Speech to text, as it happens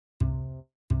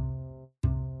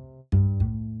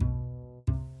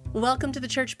Welcome to the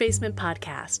Church Basement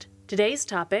Podcast. Today's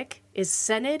topic is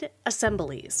Synod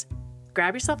Assemblies.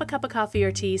 Grab yourself a cup of coffee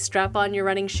or tea, strap on your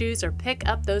running shoes, or pick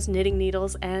up those knitting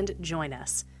needles and join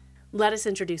us. Let us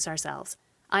introduce ourselves.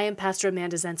 I am Pastor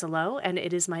Amanda Zenzalo, and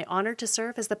it is my honor to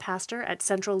serve as the pastor at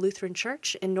Central Lutheran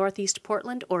Church in Northeast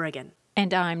Portland, Oregon.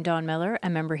 And I'm Dawn Miller, a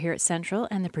member here at Central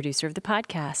and the producer of the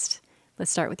podcast.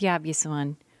 Let's start with the obvious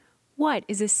one. What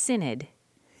is a synod?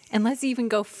 And let's even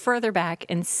go further back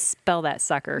and spell that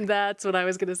sucker. That's what I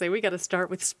was going to say. We got to start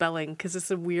with spelling because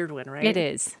it's a weird one, right? It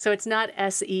is. So it's not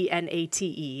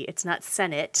S-E-N-A-T-E. It's not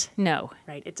Senate. No.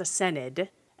 Right? It's a synod.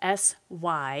 S-Y-N-O-D.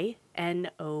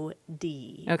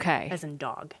 Okay. As in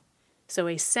dog. So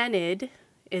a synod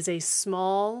is a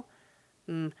smaller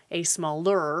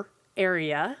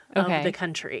area of the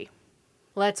country.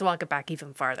 Let's walk it back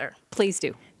even farther. Please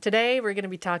do. Today we're going to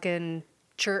be talking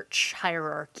church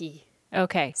hierarchy.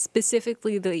 Okay.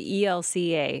 Specifically the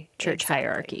ELCA church Exactly.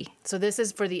 hierarchy. So this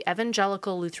is for the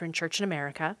Evangelical Lutheran Church in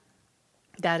America.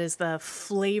 That is the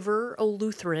flavor of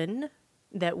Lutheran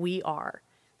that we are.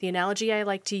 The analogy I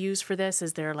like to use for this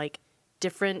is they're like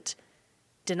different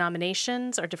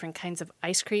denominations or different kinds of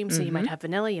ice cream. So you might have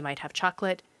vanilla, you might have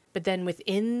chocolate. But then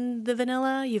within the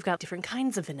vanilla, you've got different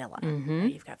kinds of vanilla.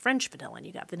 Right? You've got French vanilla and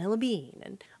you've got vanilla bean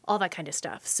and all that kind of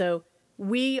stuff. So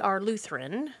we are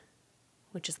Lutheran,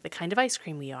 which is the kind of ice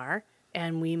cream we are.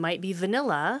 And we might be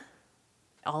vanilla.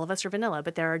 All of us are vanilla,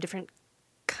 but there are different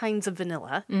kinds of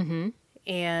vanilla.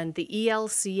 And the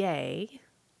ELCA,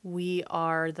 we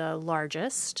are the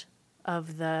largest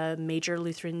of the major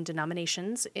Lutheran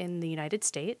denominations in the United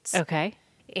States. Okay.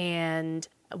 And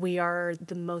we are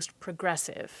the most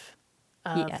progressive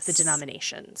of the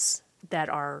denominations that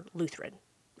are Lutheran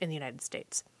in the United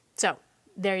States. So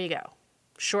there you go.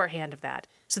 Shorthand of that.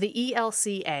 So the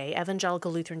ELCA,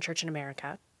 Evangelical Lutheran Church in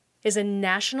America, is a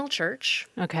national church.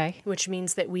 Okay. Which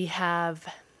means that we have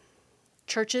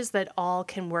churches that all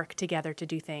can work together to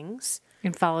do things.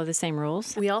 And follow the same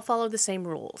rules? We all follow the same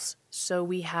rules. So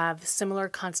we have similar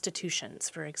constitutions,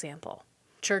 for example.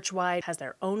 Churchwide has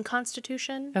their own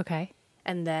constitution. Okay.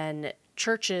 And then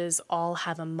churches all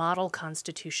have a model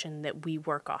constitution that we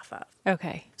work off of.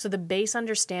 Okay. So the base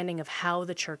understanding of how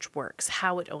the church works,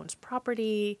 how it owns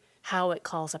property, how it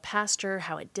calls a pastor,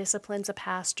 how it disciplines a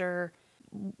pastor,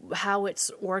 how it's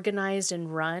organized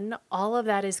and run, all of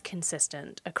that is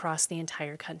consistent across the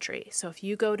entire country. So if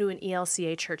you go to an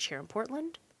ELCA church here in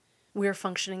Portland, we're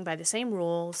functioning by the same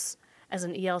rules as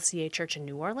an ELCA church in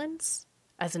New Orleans,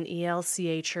 as an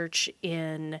ELCA church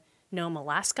in Nome,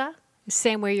 Alaska.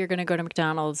 Same way you're going to go to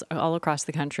McDonald's all across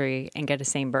the country and get a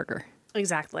same burger.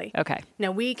 Exactly. Okay.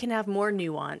 Now, we can have more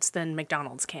nuance than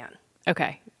McDonald's can.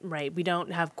 Okay. Right. We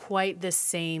don't have quite the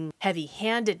same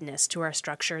heavy-handedness to our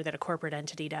structure that a corporate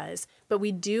entity does, but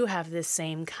we do have this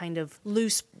same kind of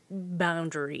loose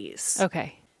boundaries.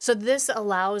 Okay. So this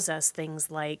allows us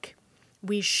things like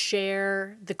we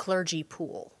share the clergy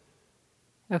pool.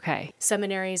 Okay.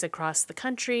 Seminaries across the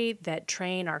country that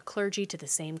train our clergy to the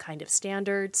same kind of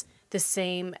standards. The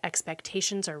same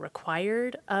expectations are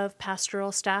required of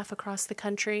pastoral staff across the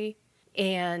country.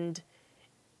 And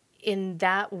in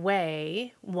that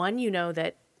way, one, you know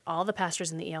that all the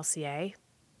pastors in the ELCA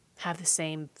have the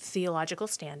same theological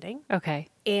standing. Okay.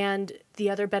 And the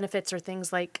other benefits are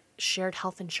things like shared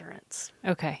health insurance.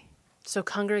 Okay. So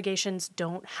congregations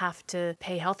don't have to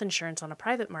pay health insurance on a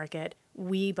private market.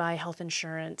 We buy health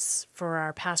insurance for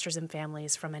our pastors and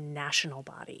families from a national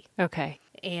body. Okay.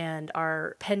 And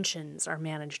our pensions are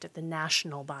managed at the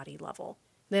national body level.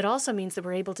 That also means that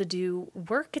we're able to do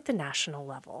work at the national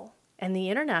level and the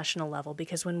international level,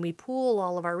 because when we pool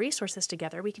all of our resources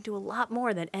together, we can do a lot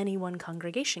more than any one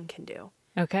congregation can do.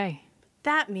 Okay.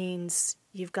 That means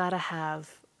you've got to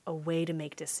have a way to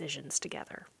make decisions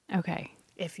together. Okay.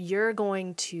 If you're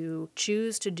going to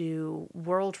choose to do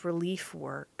world relief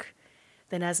work,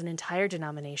 then as an entire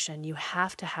denomination, you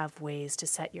have to have ways to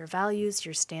set your values,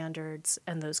 your standards,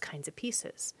 and those kinds of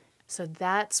pieces. So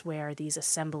that's where these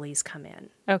assemblies come in.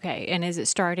 Okay. And is it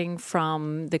starting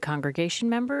from the congregation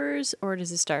members, or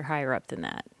does it start higher up than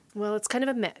that? Well, it's kind of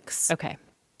a mix. Okay.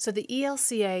 So the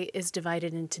ELCA is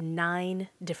divided into 9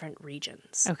 different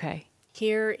regions. Okay.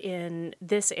 Here in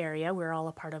this area, we're all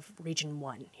a part of Region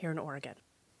 1 here in Oregon.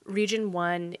 Region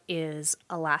 1 is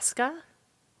Alaska,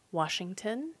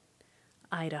 Washington,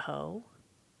 Idaho,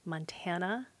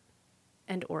 Montana,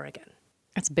 and Oregon.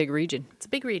 That's a big region. It's a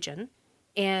big region.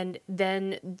 And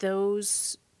then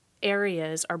those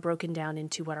areas are broken down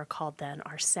into what are called then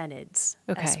our synods.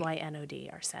 Okay. S-Y-N-O-D,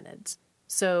 our synods.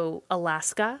 So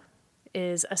Alaska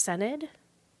is a synod.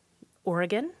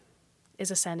 Oregon is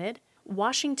a synod.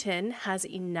 Washington has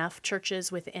enough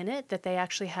churches within it that they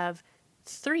actually have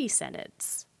 3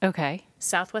 synods. Okay.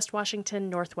 Southwest Washington,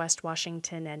 Northwest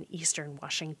Washington, and Eastern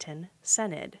Washington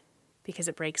Synod, because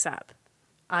it breaks up.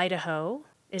 Idaho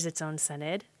is its own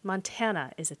synod.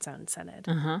 Montana is its own synod.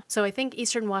 So I think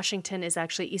Eastern Washington is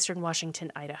actually Eastern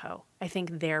Washington, Idaho. I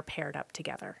think they're paired up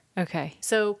together. Okay.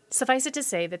 So suffice it to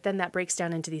say that then that breaks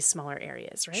down into these smaller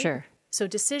areas, right? Sure. So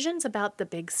decisions about the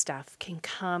big stuff can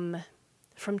come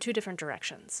from 2 different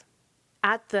directions.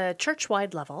 At the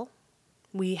church-wide level,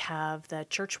 we have the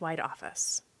church-wide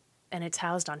office, and it's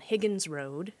housed on Higgins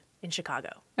Road in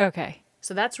Chicago. Okay.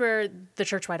 So that's where the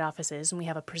church-wide office is, and we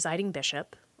have a presiding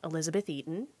bishop, Elizabeth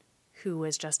Eaton, who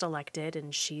was just elected,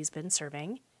 and she's been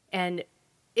serving. And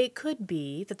it could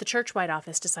be that the church-wide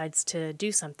office decides to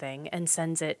do something and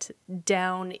sends it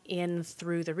down in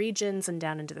through the regions and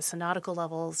down into the synodical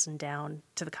levels and down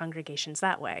to the congregations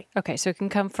that way. Okay, so it can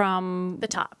come from The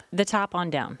top. the top on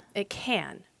down. It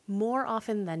can. More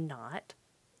often than not,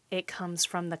 it comes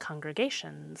from the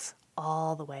congregations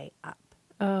all the way up.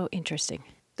 Oh, interesting.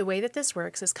 The way that this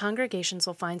works is congregations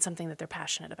will find something that they're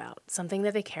passionate about, something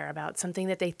that they care about, something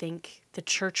that they think the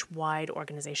church-wide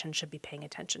organization should be paying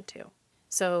attention to.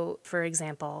 So, for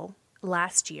example,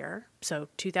 last year, so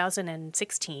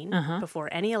 2016, before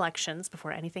any elections,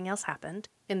 before anything else happened,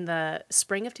 in the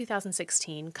spring of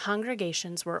 2016,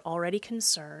 congregations were already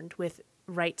concerned with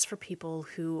rights for people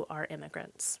who are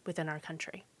immigrants within our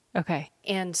country. Okay.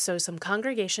 And so some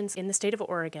congregations in the state of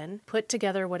Oregon put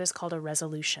together what is called a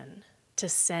resolution to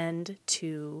send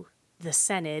to the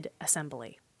Synod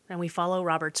Assembly. And we follow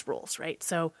Robert's rules, right?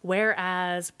 So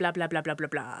whereas blah, blah, blah, blah, blah,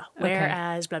 blah,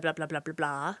 whereas blah, blah, blah, blah, blah,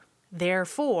 blah,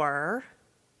 therefore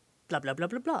blah, blah, blah,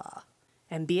 blah, blah,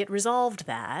 and be it resolved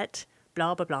that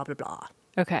blah, blah, blah, blah, blah.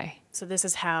 Okay. So this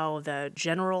is how the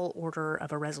general order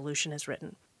of a resolution is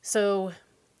written. So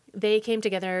they came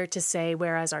together to say,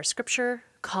 whereas our scripture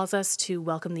calls us to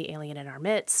welcome the alien in our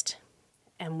midst,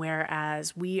 and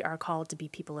whereas we are called to be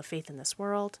people of faith in this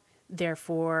world,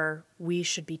 therefore we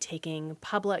should be taking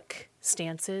public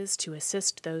stances to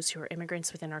assist those who are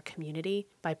immigrants within our community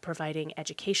by providing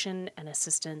education and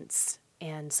assistance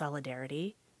and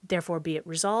solidarity. Therefore, be it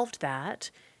resolved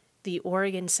that the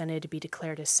Oregon Synod be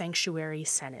declared a sanctuary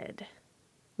synod.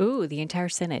 Ooh, the entire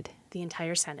synod. The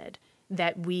entire synod,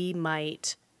 that we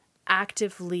might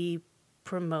actively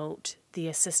promote the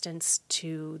assistance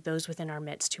to those within our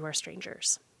midst who are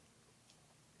strangers.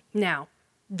 Now,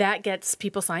 that gets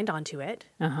people signed onto it,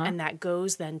 and that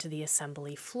goes then to the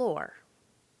assembly floor.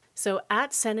 So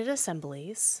at Synod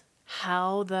assemblies,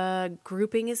 how the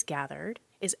grouping is gathered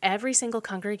is every single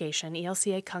congregation,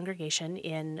 ELCA congregation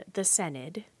in the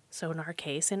Synod, so in our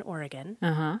case in Oregon,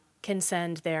 can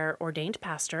send their ordained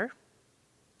pastor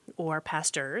or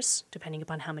pastors, depending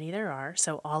upon how many there are,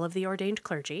 so all of the ordained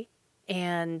clergy,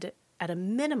 and at a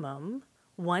minimum,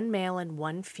 1 male and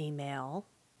 1 female,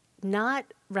 not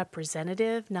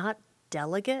representative, not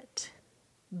delegate,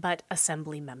 but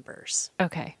assembly members.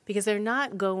 Okay. Because they're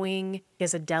not going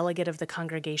as a delegate of the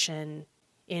congregation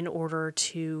in order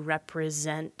to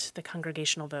represent the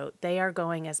congregational vote. They are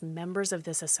going as members of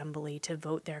this assembly to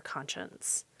vote their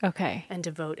conscience Okay. and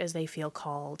to vote as they feel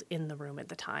called in the room at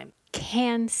the time.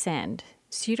 Can send.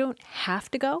 So you don't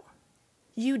have to go?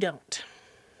 You don't.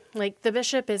 Like, the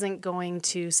bishop isn't going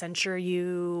to censure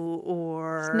you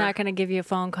or... Not going to give you a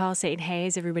phone call saying, hey,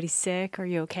 is everybody sick? Are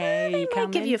you okay? They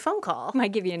might give you a phone call.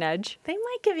 Might give you a nudge. They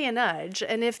might give you a nudge.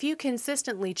 And if you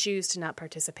consistently choose to not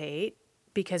participate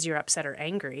because you're upset or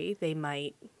angry, they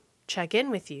might check in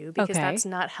with you because that's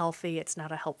not healthy. It's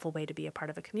not a helpful way to be a part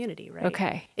of a community, right?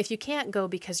 Okay. If you can't go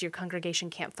because your congregation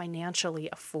can't financially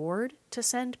afford to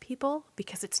send people,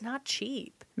 because it's not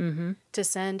cheap to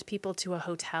send people to a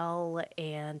hotel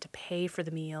and to pay for the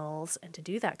meals and to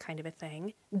do that kind of a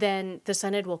thing, then the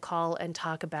Synod will call and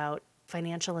talk about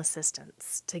financial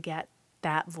assistance to get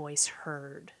that voice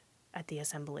heard at the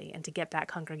assembly and to get that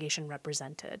congregation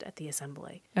represented at the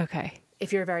assembly. Okay.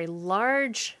 If you're a very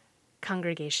large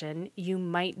congregation, you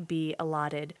might be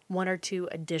allotted 1 or 2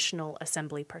 additional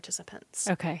assembly participants.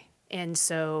 Okay. And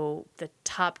so the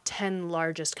top 10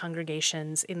 largest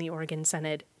congregations in the Oregon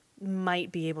Synod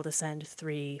might be able to send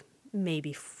 3,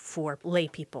 maybe 4 lay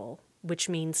people, which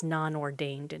means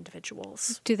non-ordained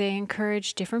individuals. Do they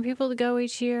encourage different people to go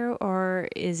each year, or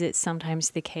is it sometimes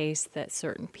the case that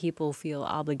certain people feel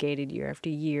obligated year after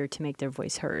year to make their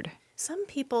voice heard? Some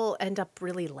people end up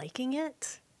really liking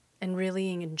it and really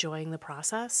enjoying the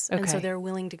process, and so Okay. they're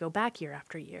willing to go back year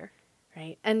after year.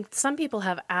 Right. And some people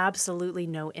have absolutely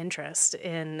no interest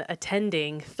in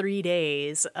attending 3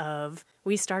 days of,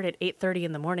 we start at 8:30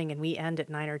 in the morning and we end at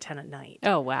 9 or 10 at night.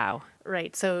 Oh, wow.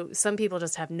 Right. So some people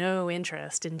just have no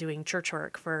interest in doing church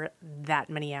work for that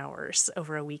many hours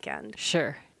over a weekend.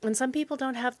 Sure. And some people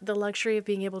don't have the luxury of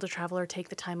being able to travel or take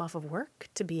the time off of work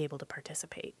to be able to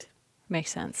participate.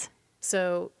 Makes sense.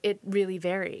 So it really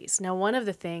varies. Now, one of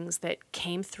the things that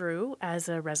came through as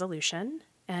a resolution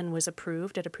and was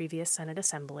approved at a previous Senate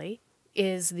assembly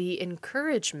is the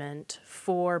encouragement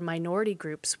for minority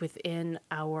groups within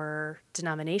our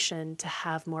denomination to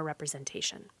have more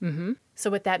representation. Mm-hmm. So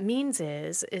what that means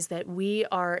is that we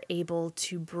are able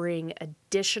to bring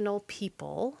additional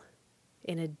people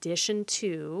in addition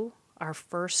to our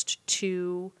first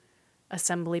 2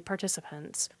 assembly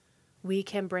participants. We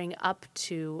can bring up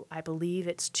to, I believe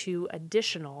it's 2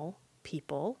 additional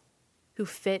people who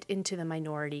fit into the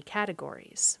minority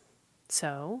categories.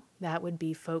 So that would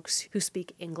be folks who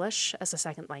speak English as a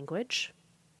second language,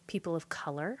 people of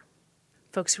color,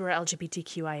 folks who are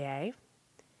LGBTQIA,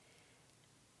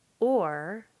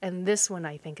 or, and this one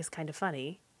I think is kind of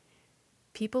funny,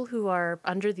 people who are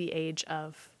under the age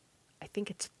of, I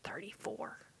think it's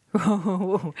 34.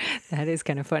 Oh, that is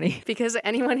kind of funny. Because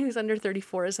anyone who's under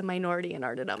 34 is a minority in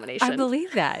our denomination. I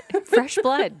believe that. Fresh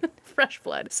blood. Fresh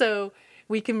blood. So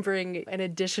we can bring an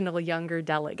additional younger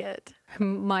delegate.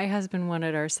 My husband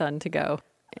wanted our son to go,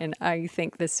 and I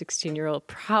think the 16-year-old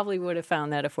probably would have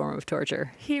found that a form of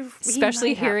torture. Especially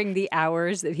might have. hearing the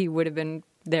hours that he would have been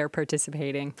there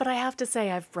participating. But I have to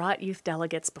say, I've brought youth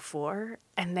delegates before,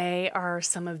 and they are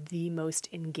some of the most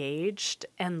engaged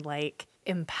and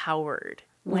empowered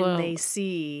when Whoa. they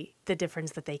see the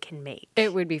difference that they can make.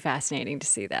 It would be fascinating to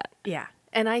see that. Yeah.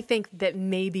 And I think that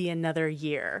maybe another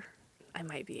year, I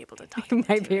might be able to talk You him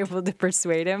might into be it. able to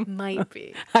persuade him. Might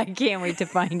be. I can't wait to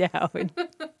find out.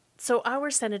 So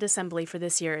our Senate Assembly for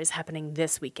this year is happening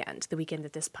this weekend, the weekend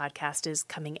that this podcast is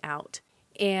coming out.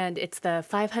 And it's the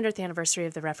 500th anniversary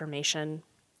of the Reformation.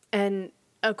 And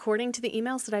according to the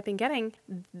emails that I've been getting,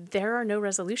 there are no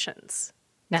resolutions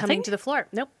Nothing? coming to the floor.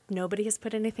 Nope, nobody has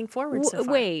put anything forward so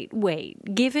far.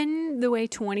 Wait. Given the way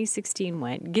 2016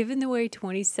 went, given the way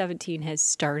 2017 has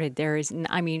started,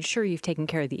 sure, you've taken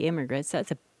care of the immigrants.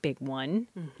 That's a big one.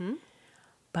 Mm-hmm.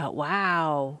 But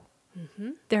wow,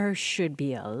 there should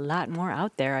be a lot more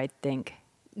out there, I think.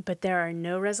 But there are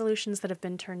no resolutions that have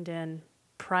been turned in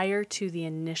prior to the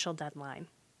initial deadline.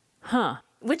 Huh.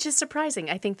 Which is surprising.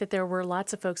 I think that there were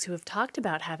lots of folks who have talked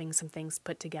about having some things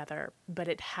put together, but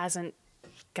it hasn't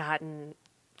gotten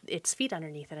its feet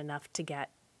underneath it enough to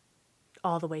get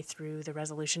all the way through the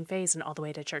resolution phase and all the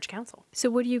way to church council. So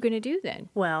what are you going to do then?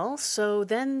 Well, so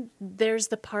then there's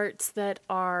the parts that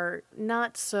are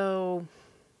not so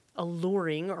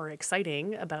alluring or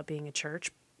exciting about being a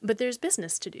church, but there's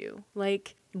business to do.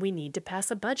 Like, we need to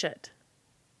pass a budget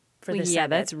for the Senate.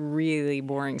 That's really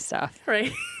boring stuff.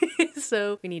 Right.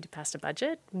 So we need to pass a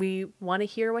budget. We want to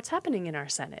hear what's happening in our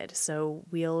Senate. So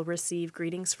we'll receive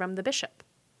greetings from the bishop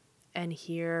and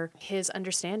hear his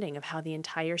understanding of how the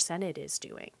entire Senate is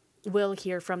doing. We'll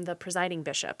hear from the presiding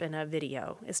bishop in a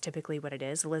video, is typically what it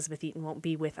is. Elizabeth Eaton won't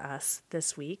be with us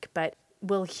this week, but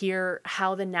we'll hear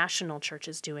how the national church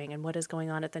is doing and what is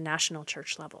going on at the national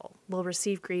church level. We'll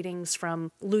receive greetings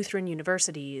from Lutheran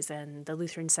universities and the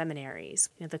Lutheran seminaries.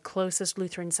 The closest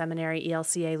Lutheran seminary,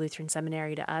 ELCA Lutheran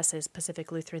Seminary, to us is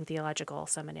Pacific Lutheran Theological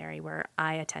Seminary, where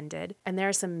I attended. And there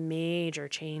are some major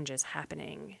changes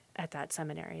happening at that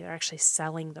seminary. They're actually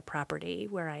selling the property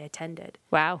where I attended.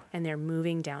 Wow. And they're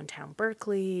moving downtown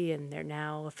Berkeley, and they're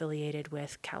now affiliated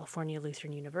with California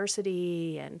Lutheran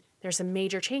University, and there's some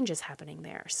major changes happening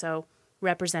there. So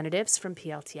representatives from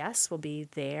PLTS will be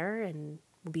there and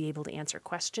will be able to answer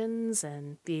questions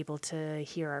and be able to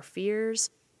hear our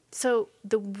fears. So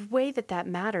the way that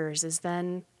matters is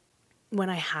then when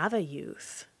I have a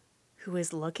youth who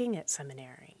is looking at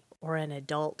seminary or an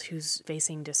adult who's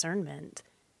facing discernment,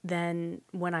 then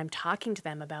when I'm talking to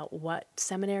them about what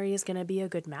seminary is going to be a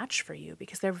good match for you,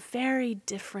 because they're very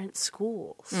different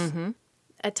schools. Mm-hmm.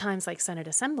 At times like Senate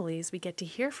assemblies, we get to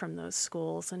hear from those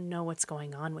schools and know what's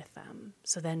going on with them.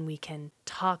 So then we can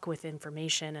talk with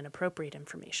information and appropriate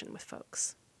information with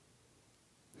folks.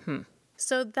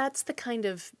 So that's the kind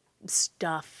of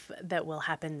stuff that will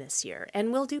happen this year.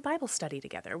 And we'll do Bible study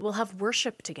together. We'll have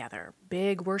worship together,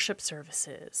 big worship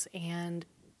services. And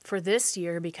for this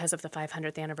year, because of the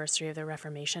 500th anniversary of the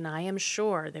Reformation, I am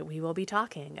sure that we will be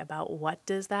talking about what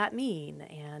does that mean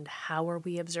and how are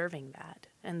we observing that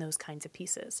and those kinds of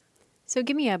pieces. So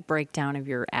give me a breakdown of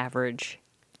your average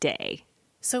day.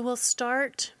 So we'll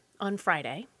start on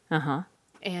Friday. Uh-huh.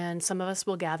 And some of us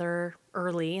will gather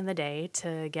early in the day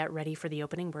to get ready for the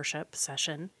opening worship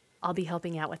session. I'll be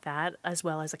helping out with that, as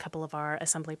well as a couple of our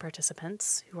assembly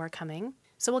participants who are coming.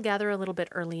 So we'll gather a little bit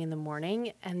early in the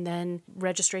morning, and then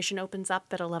registration opens up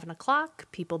at 11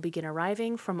 o'clock. People begin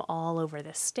arriving from all over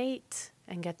the state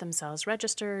and get themselves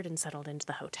registered and settled into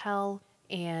the hotel.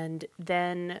 And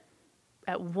then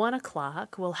at 1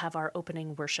 o'clock, we'll have our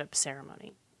opening worship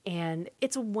ceremony. And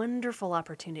it's a wonderful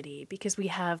opportunity because we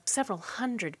have several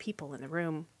hundred people in the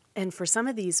room. And for some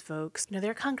of these folks,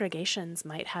 their congregations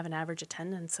might have an average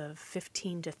attendance of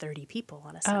 15 to 30 people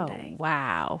on a Sunday. Oh,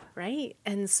 wow. Right?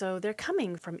 And so they're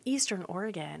coming from Eastern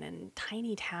Oregon and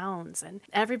tiny towns, and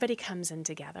everybody comes in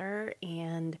together,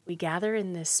 and we gather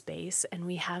in this space, and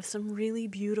we have some really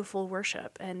beautiful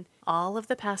worship. And all of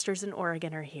the pastors in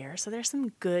Oregon are here, so there's some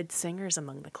good singers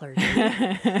among the clergy.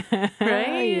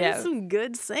 Right? Yeah. There's some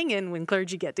good singing when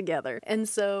clergy get together. And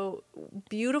so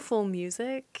beautiful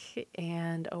music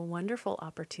and a wonderful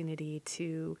opportunity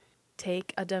to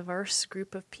take a diverse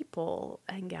group of people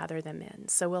and gather them in.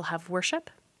 So we'll have worship,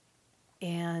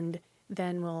 and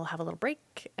then we'll have a little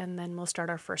break, and then we'll start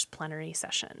our first plenary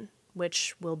session,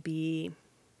 which will be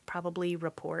probably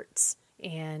reports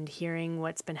and hearing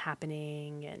what's been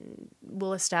happening, and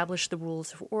we'll establish the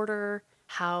rules of order,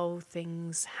 how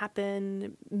things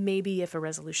happen. Maybe if a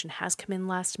resolution has come in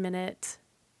last minute,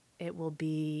 it will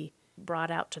be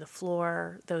brought out to the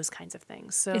floor, those kinds of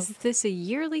things. So Is this a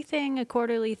yearly thing, a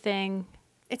quarterly thing?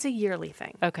 it's a yearly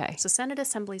thing. Okay. So Senate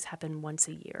assemblies happen once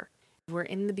a year. We're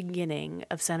in the beginning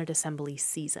of Senate assembly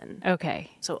season.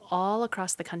 Okay. So all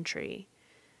across the country,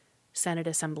 Senate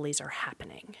assemblies are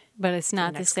happening. But it's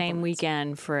not the next couple same months.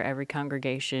 weekend for every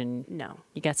congregation. No,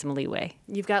 You got some leeway.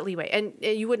 you've got leeway. And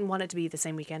you wouldn't want it to be the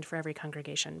same weekend for every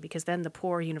congregation, because then the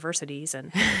poor universities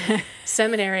and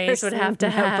seminaries would have to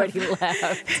have Nobody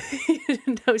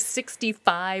left.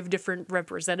 65 different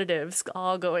representatives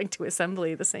all going to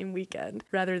assembly the same weekend,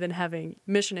 rather than having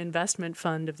Mission Investment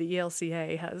Fund of the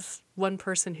ELCA has one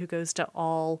person who goes to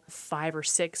all 5 or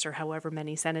 6 or however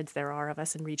many synods there are of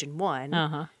us in Region 1.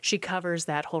 Uh-huh. She covers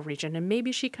that whole region, and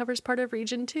maybe she covers part of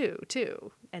Region 2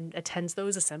 too, and attends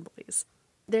those assemblies.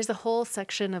 There's a whole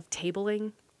section of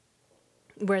tabling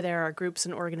where there are groups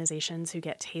and organizations who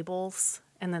get tables,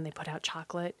 and then they put out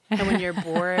chocolate. And when you're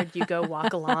bored, you go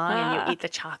walk along and you eat the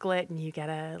chocolate, and you get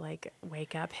a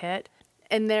wake up hit.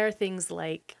 And there are things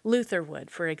like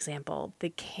Lutherwood, for example, the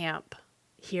camp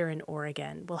here in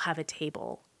Oregon will have a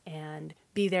table and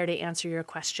be there to answer your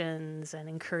questions and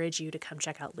encourage you to come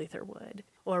check out Lutherwood.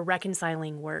 Or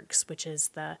Reconciling Works, which is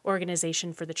the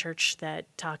organization for the church that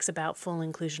talks about full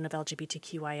inclusion of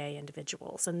LGBTQIA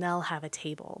individuals. And they'll have a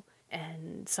table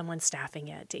and someone staffing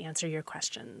it to answer your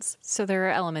questions. So there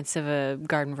are elements of a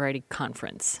garden variety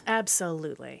conference.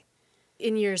 Absolutely.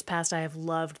 In years past, I have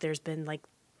loved, there's been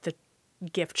the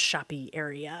gift shoppy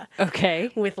area. Okay.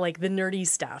 With the nerdy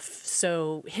stuff.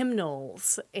 So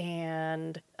hymnals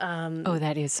and Oh,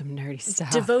 that is some nerdy stuff.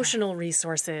 devotional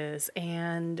resources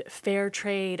and fair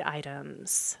trade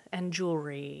items and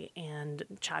jewelry and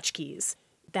tchotchkes,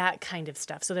 that kind of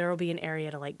stuff. So there will be an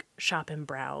area to shop and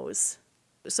browse.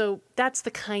 So that's the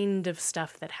kind of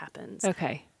stuff that happens.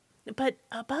 Okay. But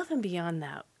above and beyond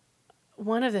that,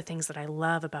 one of the things that I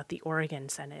love about the Oregon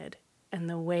Synod and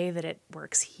the way that it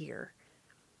works here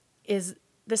is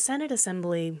the Senate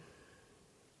Assembly.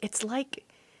 It's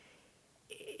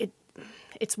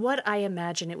it's what I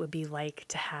imagine it would be like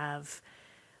to have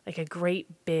a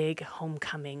great big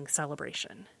homecoming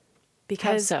celebration.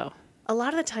 Because How so? a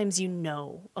lot of the times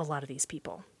a lot of these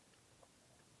people,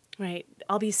 right?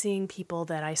 I'll be seeing people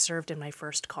that I served in my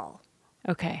first call.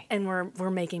 Okay. And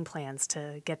we're making plans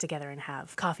to get together and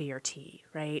have coffee or tea,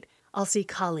 right? I'll see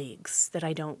colleagues that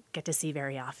I don't get to see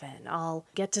very often. I'll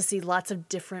get to see lots of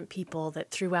different people that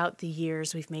throughout the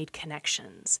years we've made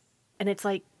connections. And it's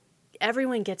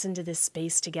everyone gets into this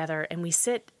space together, and we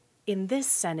sit in this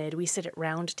synod, we sit at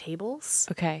round tables,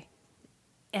 Okay.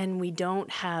 and we don't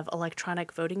have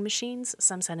electronic voting machines.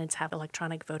 Some synods have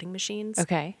electronic voting machines.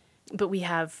 Okay. But we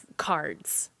have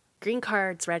cards. Green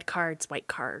cards, red cards, white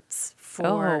cards for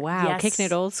Oh, wow. yes, Kicking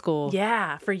it old school.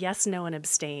 yeah, for yes, no, and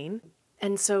abstain.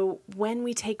 And so when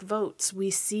we take votes, we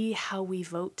see how we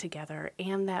vote together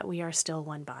and that we are still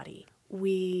one body.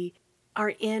 We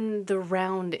are in the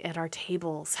round at our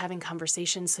tables having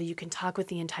conversations so you can talk with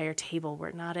the entire table.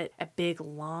 We're not at big,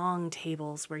 long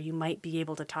tables where you might be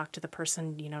able to talk to the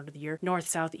person, to your north,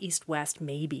 south, east, west,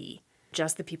 maybe.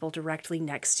 Just the people directly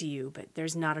next to you, but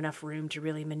there's not enough room to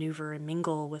really maneuver and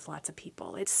mingle with lots of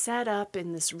people. It's set up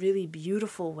in this really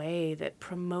beautiful way that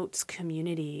promotes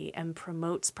community and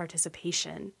promotes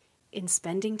participation in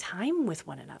spending time with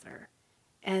one another.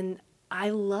 And I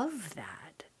love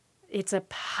that. It's a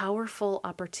powerful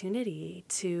opportunity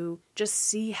to just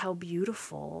see how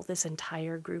beautiful this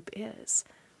entire group is.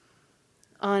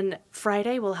 On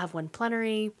Friday, we'll have one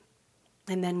plenary,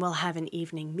 and then we'll have an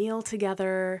evening meal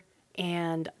together.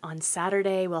 And on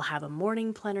Saturday, we'll have a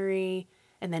morning plenary,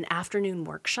 and then afternoon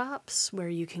workshops where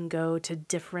you can go to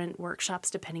different workshops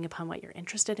depending upon what you're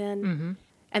interested in.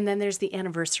 And then there's the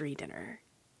anniversary dinner.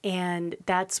 And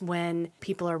that's when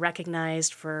people are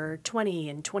recognized for 20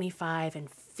 and 25 and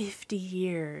 50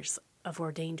 years of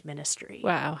ordained ministry.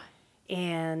 Wow.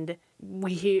 And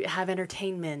we have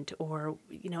entertainment or,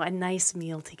 a nice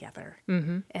meal together.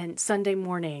 And Sunday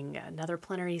morning, another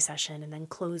plenary session, and then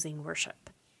closing worship.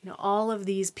 All of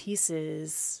these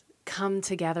pieces come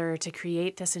together to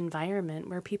create this environment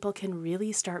where people can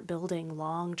really start building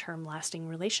long-term lasting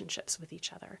relationships with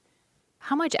each other.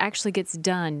 How much actually gets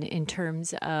done in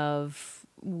terms of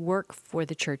work for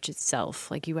the church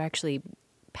itself? Like you actually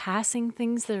passing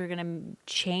things that are going to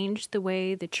change the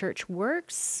way the church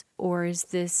works? Or is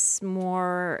this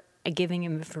more a giving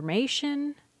of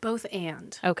information? Both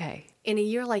and. Okay. In a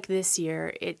year like this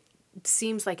year, it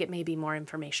seems like it may be more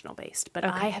informational based, but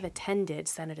I have attended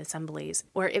Synod assemblies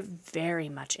where it very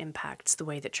much impacts the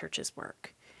way that churches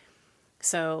work.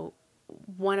 So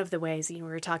one of the ways, we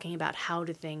were talking about how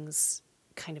do things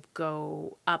kind of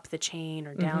go up the chain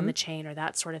or down the chain or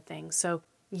that sort of thing. So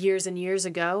years and years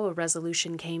ago, a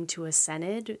resolution came to a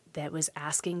synod that was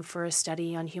asking for a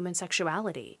study on human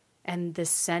sexuality. And the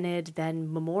synod then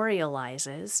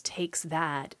memorializes, takes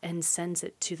that, and sends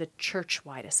it to the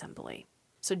church-wide assembly.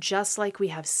 So just like we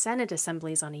have synod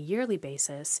assemblies on a yearly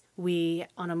basis, we,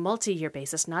 on a multi-year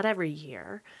basis, not every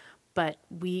year, but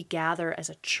we gather as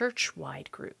a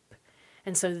church-wide group.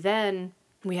 And so then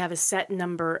we have a set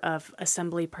number of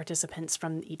assembly participants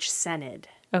from each synod.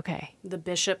 Okay. The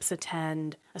bishops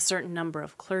attend, a certain number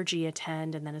of clergy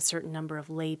attend, and then a certain number of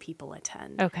lay people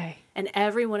attend. Okay. And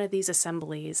every one of these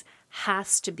assemblies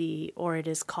has to be, or it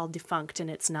is called defunct, and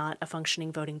it's not a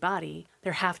functioning voting body,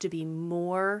 there have to be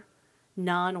more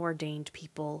non-ordained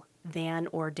people than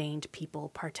ordained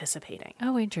people participating.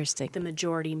 Oh, interesting. The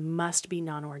majority must be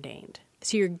non-ordained.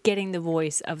 So you're getting the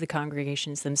voice of the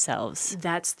congregations themselves.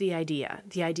 That's the idea.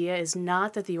 The idea is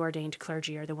not that the ordained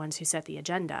clergy are the ones who set the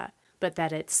agenda, but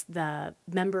that it's the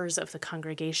members of the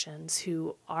congregations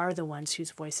who are the ones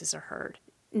whose voices are heard.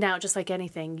 Now, just like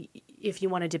anything, if you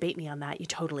want to debate me on that, you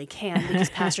totally can,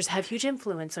 because pastors have huge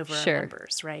influence over our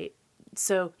members, right?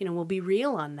 So, we'll be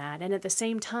real on that. And at the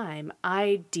same time,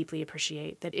 I deeply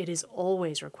appreciate that it is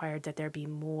always required that there be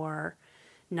more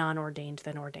non-ordained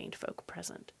than ordained folk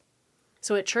present.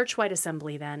 So at church-wide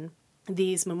assembly then,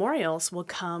 these memorials will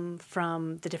come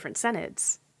from the different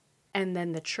synods, and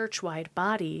then the church-wide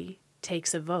body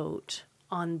takes a vote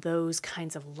on those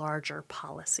kinds of larger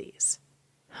policies.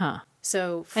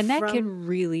 So and that can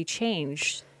really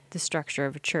change the structure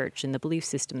of a church and the belief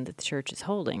system that the church is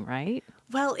holding, right?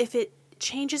 Well, if it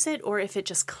changes it or if it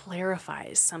just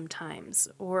clarifies sometimes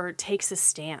or takes a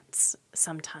stance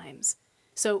sometimes.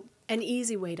 So an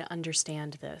easy way to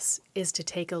understand this is to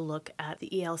take a look at the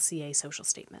ELCA social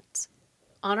statements.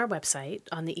 On our website,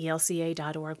 on the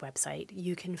elca.org website,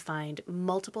 you can find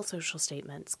multiple social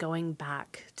statements going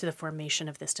back to the formation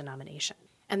of this denomination.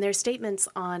 And they're statements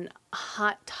on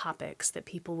hot topics that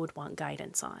people would want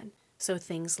guidance on. So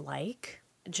things like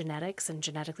genetics and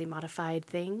genetically modified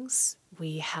things.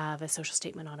 We have a social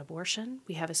statement on abortion.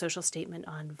 We have a social statement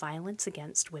on violence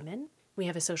against women. We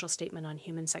have a social statement on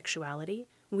human sexuality.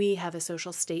 We have a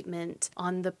social statement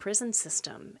on the prison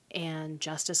system and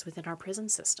justice within our prison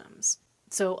systems.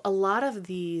 So a lot of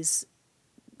these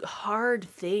hard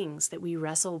things that we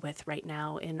wrestle with right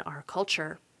now in our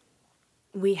culture,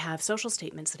 we have social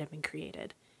statements that have been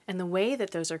created. And the way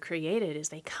that those are created is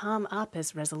they come up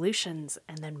as resolutions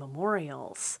and then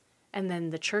memorials. And then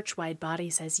the church-wide body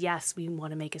says, yes, we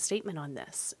want to make a statement on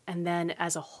this. And then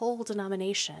as a whole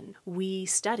denomination, we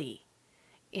study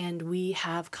and we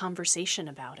have conversation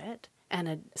about it. And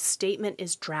a statement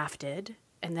is drafted,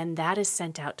 and then that is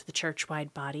sent out to the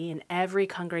church-wide body, and every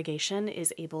congregation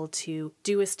is able to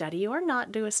do a study or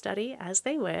not do a study as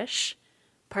they wish,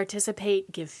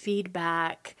 participate, give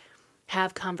feedback,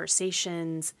 have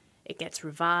conversations. It gets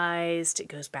revised, it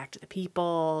goes back to the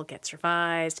people, gets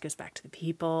revised, goes back to the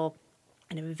people.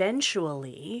 And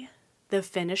eventually, the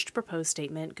finished proposed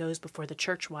statement goes before the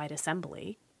church-wide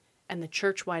assembly, and the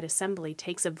church-wide assembly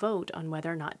takes a vote on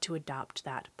whether or not to adopt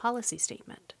that policy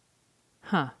statement.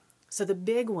 So the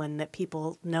big one that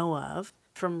people know of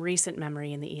from recent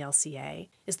memory in the ELCA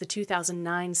is the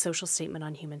 2009 Social Statement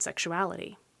on Human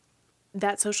Sexuality.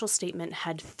 That social statement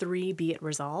had 3 be it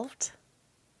resolved.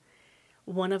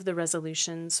 One of the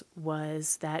resolutions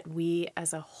was that we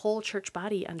as a whole church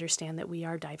body understand that we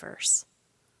are diverse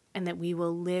and that we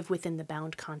will live within the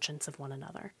bound conscience of one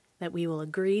another, that we will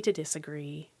agree to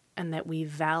disagree, and that we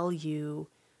value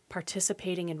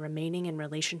participating and remaining in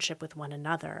relationship with one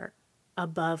another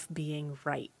above being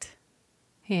right.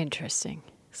 Interesting.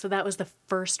 So that was the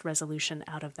first resolution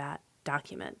out of that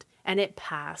document, and it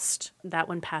passed. That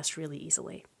one passed really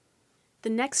easily. The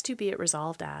next to be it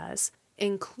resolved as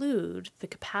include the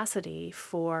capacity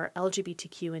for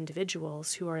LGBTQ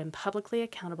individuals who are in publicly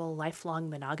accountable lifelong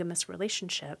monogamous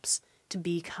relationships to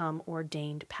become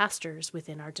ordained pastors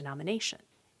within our denomination.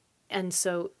 And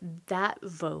so that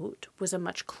vote was a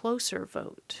much closer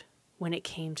vote when it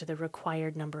came to the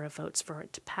required number of votes for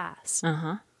it to pass.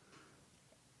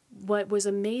 What was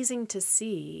amazing to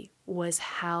see was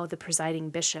how the presiding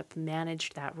bishop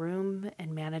managed that room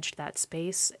and managed that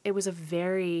space. It was a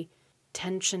very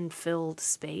tension-filled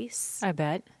space. I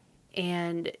bet.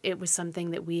 And it was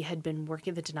something that we had been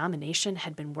working, the denomination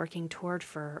had been working toward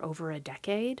for over a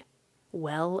decade,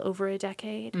 well over a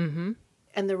decade. Mm-hmm.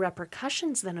 And the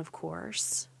repercussions then, of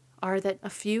course, are that a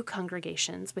few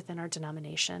congregations within our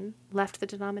denomination left the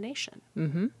denomination.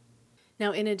 Mm-hmm.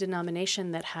 Now, in a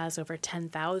denomination that has over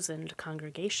 10,000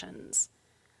 congregations,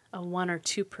 a 1 or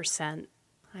 2%,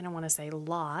 I don't want to say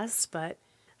loss, but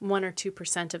 1 or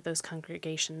 2% of those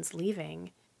congregations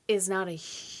leaving is not a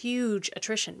huge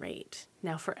attrition rate.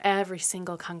 Now, for every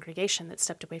single congregation that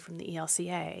stepped away from the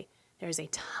ELCA, there's a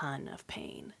ton of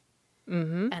pain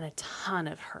and a ton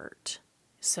of hurt.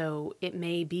 So it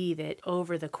may be that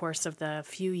over the course of the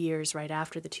few years right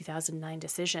after the 2009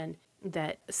 decision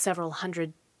that several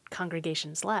hundred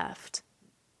congregations left.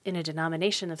 In a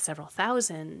denomination of several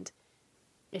thousand,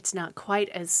 it's not quite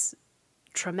as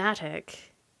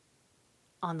traumatic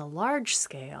on the large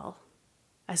scale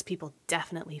as people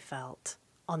definitely felt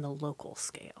on the local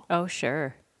scale. Oh,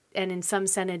 sure. And in some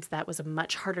synods, that was a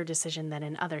much harder decision than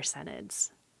in other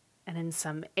synods. And in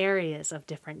some areas of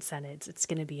different synods, it's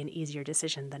going to be an easier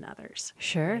decision than others.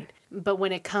 Sure. Right? But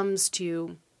when it comes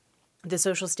to the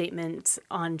social statement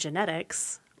on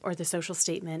genetics or the social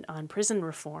statement on prison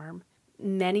reform,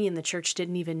 many in the church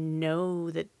didn't even know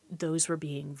that those were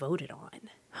being voted on.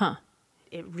 Huh.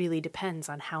 It really depends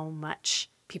on how much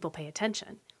people pay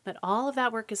attention. But all of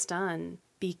that work is done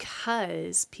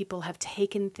because people have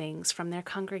taken things from their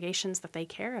congregations that they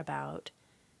care about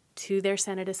to their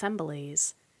Synod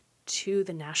assemblies, to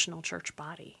the national church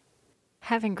body.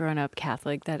 Having grown up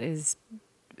Catholic, that is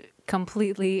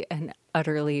completely and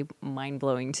utterly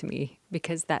mind-blowing to me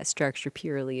because that structure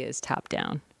purely is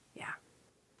top-down. Yeah.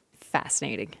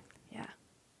 Fascinating. Yeah.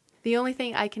 The only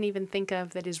thing I can even think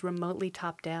of that is remotely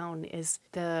top-down is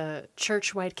the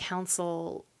church-wide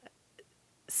council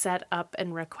set up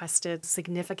and requested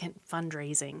significant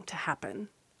fundraising to happen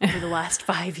over the last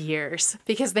 5 years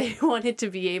because they wanted to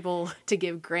be able to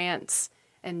give grants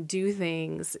and do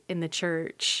things in the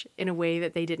church in a way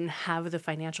that they didn't have the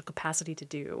financial capacity to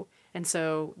do. And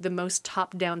so the most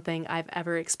top-down thing I've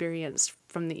ever experienced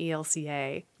from the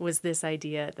ELCA was this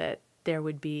idea that there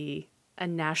would be a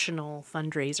national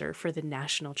fundraiser for the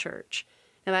national church.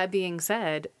 Now, that being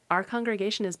said, our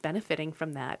congregation is benefiting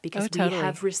from that because we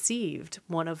have received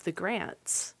one of the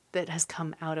grants that has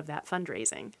come out of that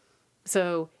fundraising.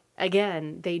 So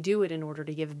again, they do it in order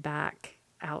to give back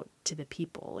out to the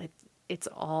people. It's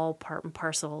all part and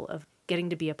parcel of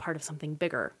getting to be a part of something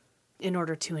bigger in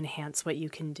order to enhance what you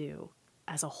can do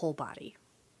as a whole body.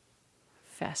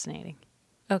 Fascinating.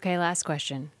 Okay, last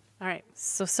question. All right.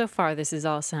 So far this has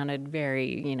all sounded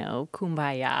very,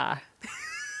 kumbaya.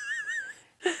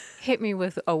 Hit me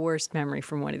with a worst memory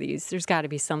from one of these. There's got to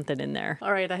be something in there.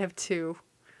 All right, I have two.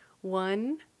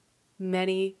 One,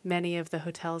 many of the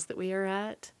hotels that we are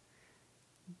at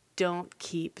don't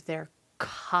keep their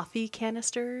coffee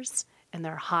canisters and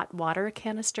their hot water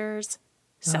canisters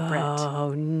separate.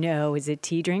 Oh, no. Is it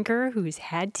tea drinker who's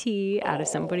had tea out of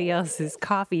somebody else's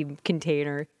coffee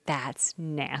container? That's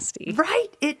nasty. Right?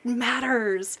 It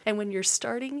matters. And when you're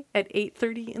starting at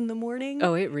 8:30 in the morning.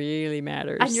 Oh, it really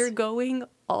matters. And you're going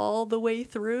all the way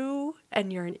through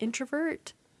and you're an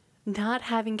introvert, not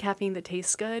having caffeine that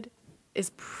tastes good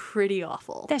is pretty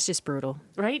awful. That's just brutal.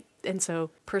 Right? And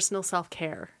so personal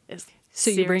self-care is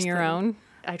So you bring your own?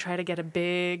 I try to get a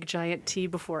big, giant tea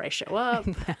before I show up.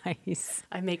 Nice.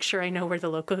 I make sure I know where the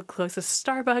local closest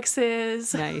Starbucks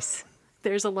is. Nice.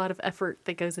 There's a lot of effort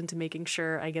that goes into making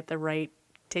sure I get the right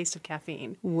taste of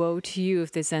caffeine. Woe to you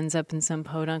if this ends up in some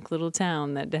podunk little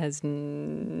town that has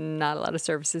not a lot of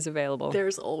services available.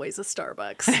 There's always a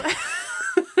Starbucks.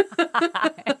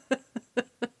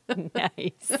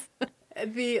 Nice.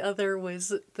 The other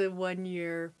was the one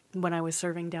year when I was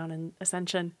serving down in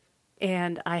Ascension,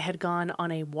 and I had gone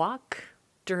on a walk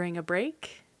during a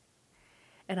break,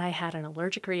 and I had an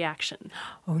allergic reaction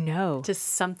Oh, no. to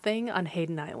something on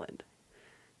Hayden Island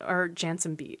or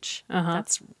Jansen Beach. Uh-huh.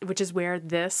 Which is where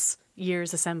this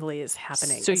year's assembly is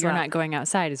happening. So as you're well. not going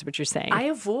outside is what you're saying. I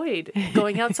avoid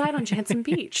going outside on Jansen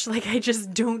Beach. Like, I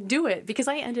just don't do it because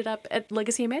I ended up at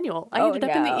Legacy Emmanuel. I ended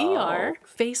up in the ER,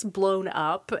 face blown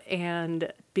up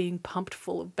and being pumped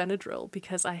full of Benadryl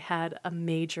because I had a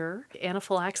major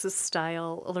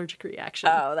anaphylaxis-style allergic reaction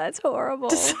Oh, that's horrible.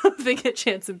 to something at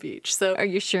Jansen Beach. So Are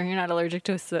you sure you're not allergic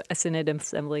to a Synod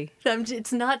assembly?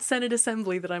 it's not Senate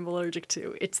Assembly that I'm allergic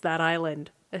to. It's that island.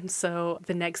 And so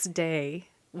the next day,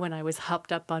 when I was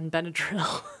hopped up on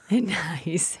Benadryl,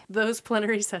 Nice. those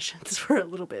plenary sessions were a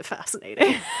little bit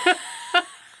fascinating.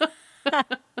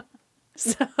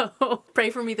 So pray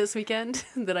for me this weekend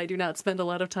that I do not spend a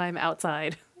lot of time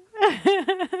outside.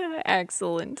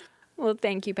 Excellent. Well,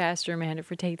 thank you, Pastor Amanda,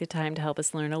 for taking the time to help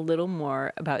us learn a little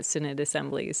more about Synod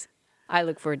assemblies. I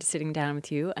look forward to sitting down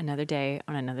with you another day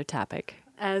on another topic.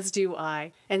 As do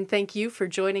I. And thank you for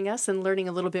joining us and learning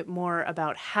a little bit more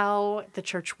about how the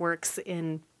church works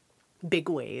in big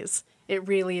ways. It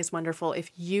really is wonderful.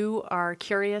 If you are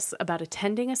curious about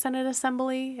attending a Synod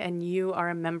assembly and you are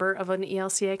a member of an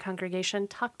ELCA congregation,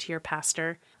 talk to your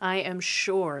pastor. I am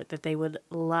sure that they would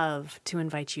love to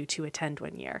invite you to attend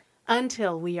one year.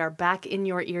 Until we are back in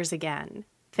your ears again,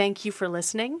 thank you for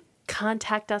listening.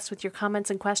 Contact us with your comments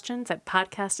and questions at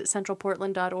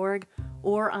podcast@centralportland.org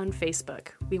or on Facebook.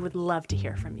 We would love to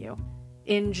hear from you.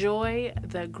 Enjoy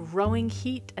the growing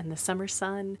heat and the summer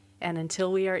sun. And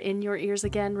until we are in your ears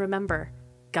again, remember,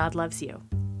 God loves you,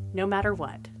 no matter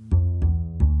what.